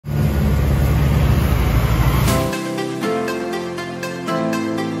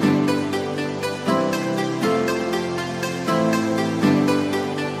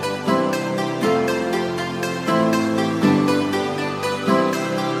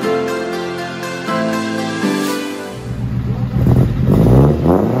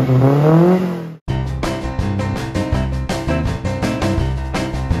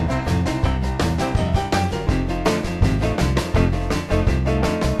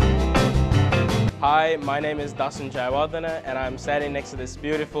Hi, my name is Dasun Jayawardena and I'm standing next to this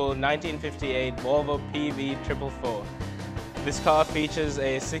beautiful 1958 Volvo PV444. This car features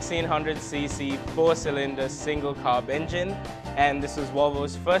a 1600cc 4-cylinder single carb engine, and this was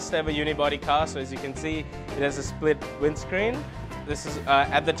Volvo's first ever unibody car. So as you can see, it has a split windscreen. This is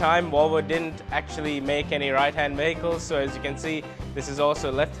at the time Volvo didn't actually make any right-hand vehicles, so as you can see, this is also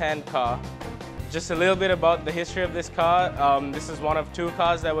a left-hand car. Just a little bit about the history of this car. This is one of 2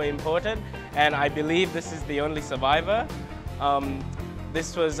 cars that were imported, and I believe this is the only survivor.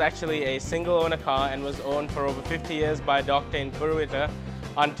 This was actually a single owner car and was owned for over 50 years by a doctor in Puruvita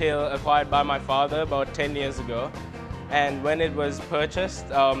until acquired by my father about 10 years ago. And when it was purchased,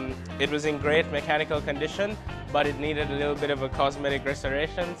 it was in great mechanical condition, but it needed a little bit of a cosmetic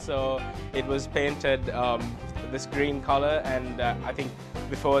restoration, so it was painted this green color, and I think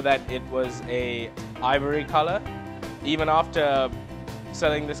before that it was a ivory color. Even after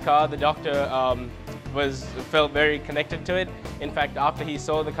selling this car, the doctor felt very connected to it. In fact, after he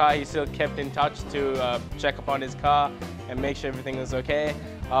sold the car, he still kept in touch to check upon his car and make sure everything was okay.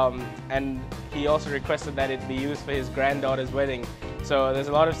 And he also requested that it be used for his granddaughter's wedding. So there's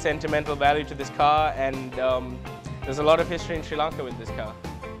a lot of sentimental value to this car, and there's a lot of history in Sri Lanka with this car.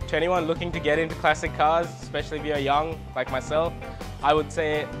 To anyone looking to get into classic cars, especially if you're young like myself, I would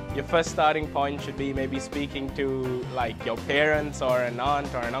say your first starting point should be maybe speaking to like your parents or an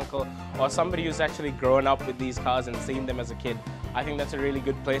aunt or an uncle or somebody who's actually grown up with these cars and seen them as a kid. I think that's a really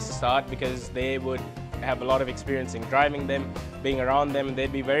good place to start because they would have a lot of experience in driving them, being around them, and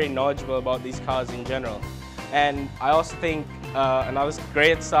they'd be very knowledgeable about these cars in general. And I also think another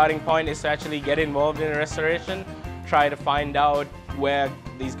great starting point is to actually get involved in a restoration, try to find out where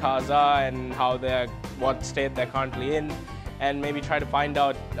these cars are and what state they're currently in, and maybe try to find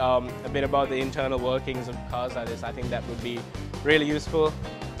out a bit about the internal workings of cars like this. I think that would be really useful.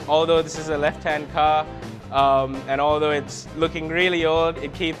 Although this is a left-hand car, and although it's looking really old,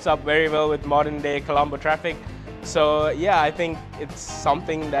 it keeps up very well with modern-day Colombo traffic. So yeah, I think it's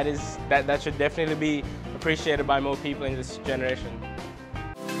something that should definitely be appreciated by more people in this generation.